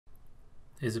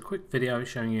Here's a quick video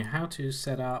showing you how to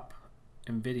set up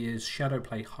NVIDIA's Shadow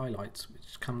Play highlights,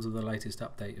 which comes with the latest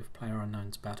update of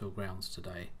PlayerUnknown's Battlegrounds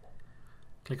today.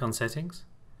 Click on Settings.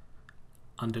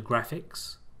 Under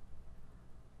Graphics,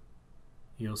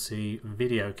 you'll see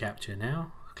Video Capture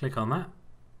now. Click on that.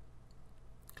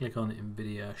 Click on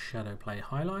NVIDIA Shadow Play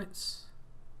highlights.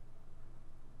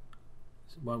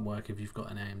 It won't work if you've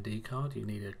got an AMD card. You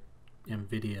need a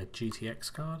NVIDIA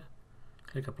GTX card.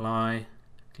 Click Apply.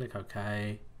 Click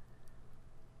OK.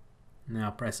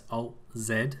 Now press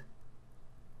Alt-Z.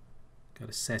 Go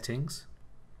to Settings.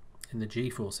 In the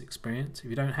GeForce experience, if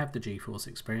you don't have the GeForce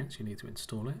experience, you need to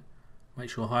install it. Make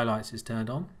sure Highlights is turned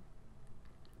on.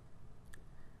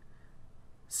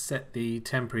 Set the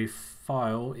temporary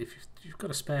file. If you've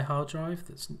got a spare hard drive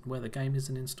that's where the game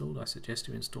isn't installed, I suggest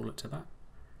you install it to that.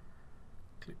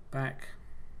 Click back.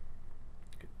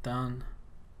 Click Done.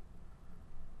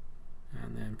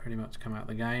 And then pretty much come out of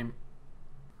the game.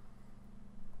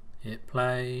 Hit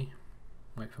play.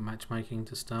 Wait for matchmaking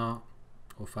to start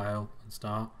or fail and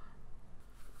start.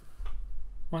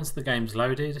 Once the game's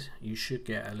loaded, you should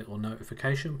get a little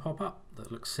notification pop up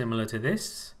that looks similar to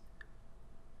this.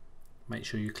 Make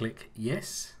sure you click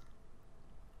yes,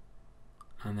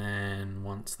 and then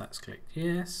once that's clicked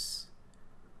yes,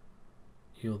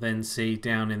 you'll then see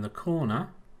down in the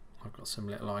corner, I've got some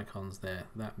little icons there,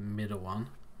 that middle one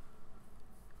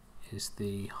is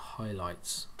the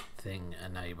highlights thing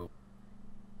enabled.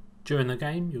 During the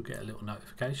game you'll get a little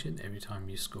notification every time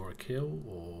you score a kill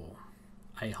or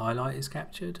a highlight is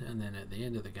captured, and then at the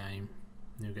end of the game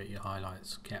you'll get your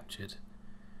highlights captured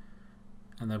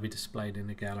and they'll be displayed in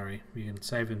the gallery. You can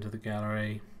save them to the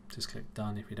gallery, just click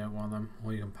done if you don't want them,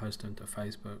 or you can post them to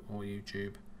Facebook or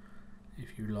YouTube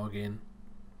if you log in.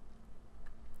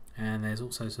 And there's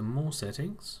also some more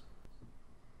settings.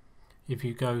 If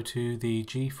you go to the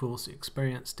GeForce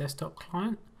Experience desktop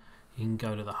client, you can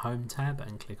go to the Home tab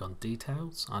and click on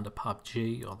Details. Under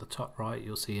PUBG on the top right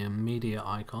you'll see a media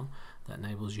icon that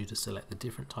enables you to select the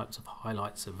different types of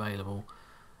highlights available,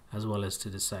 as well as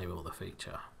to disable the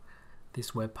feature.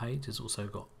 This web page has also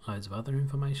got loads of other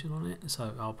information on it,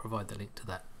 so I'll provide the link to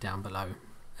that down below.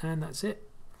 And that's it.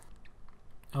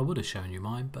 I would have shown you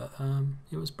mine, but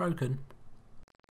it was broken.